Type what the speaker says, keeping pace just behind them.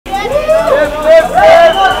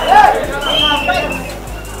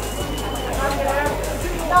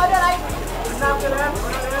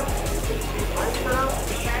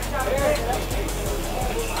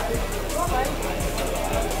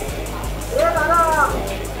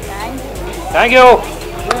Thank you.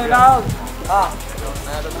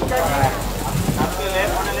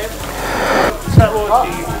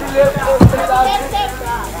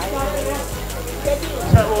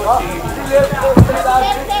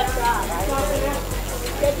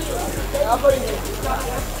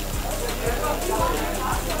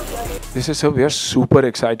 This is so we are super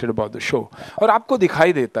excited about the show. और आपको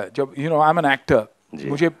दिखाई देता है जब I'm an actor.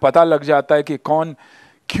 मुझे पता लग जाता है कि कौन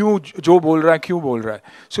क्यों जो बोल रहा है क्यों बोल रहा है.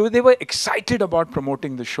 So they were excited about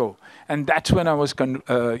promoting the show, and that's when I was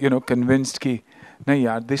convinced कि नहीं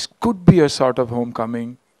यार, this could be a sort of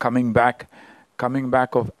homecoming, coming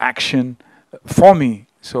back of action for me.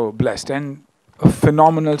 So blessed and a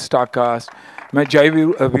phenomenal star cast. मैं जय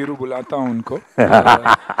वीरू बुलाता हूँ उनको.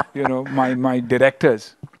 My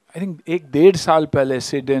directors. I think 1.5 साल पहले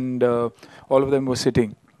Sid and all of them were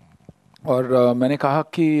sitting. और मैंने कहा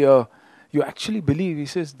कि you actually believe, he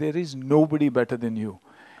says, there is nobody better than you.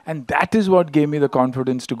 And that is what gave me the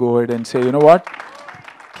confidence to go ahead and say, you know what,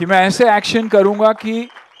 कि मैं ऐसे action करूँगा कि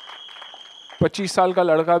 25 साल का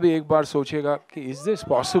लड़का भी एक बार सोचेगा कि is this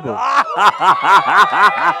possible?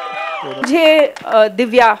 मुझे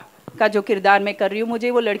दिव्या का जो किरदार मैं कर रही हूँ,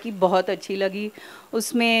 मुझे वो लड़की बहुत अच्छी लगी.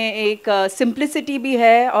 उसमें एक सिंप्लिसिटी भी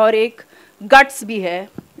है और एक गट्स भी है,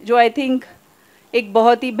 जो आई थिंक एक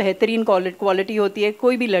बहुत ही बेहतरीन क्वालिटी होती है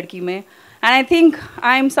कोई भी लड़की में. And I think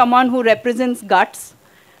I am someone who represents guts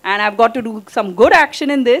and I have got to do some good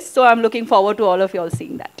action in this, so I am looking forward to all of you all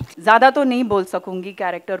seeing that. ज़्यादा तो नहीं बोल सकूँगी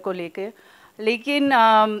character को लेके, लेकिन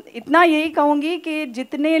इतना यही कहूँगी कि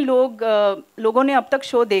जितने लोगों ने अब तक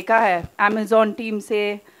शो देखा है, अमेज़ॉन टीम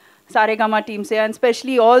से, सारेगामा टीम से, and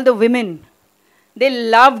especially all the women, they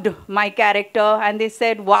loved my character and they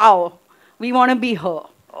said, wow, we want to be her.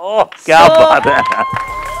 Oh, क्या बात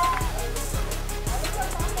है.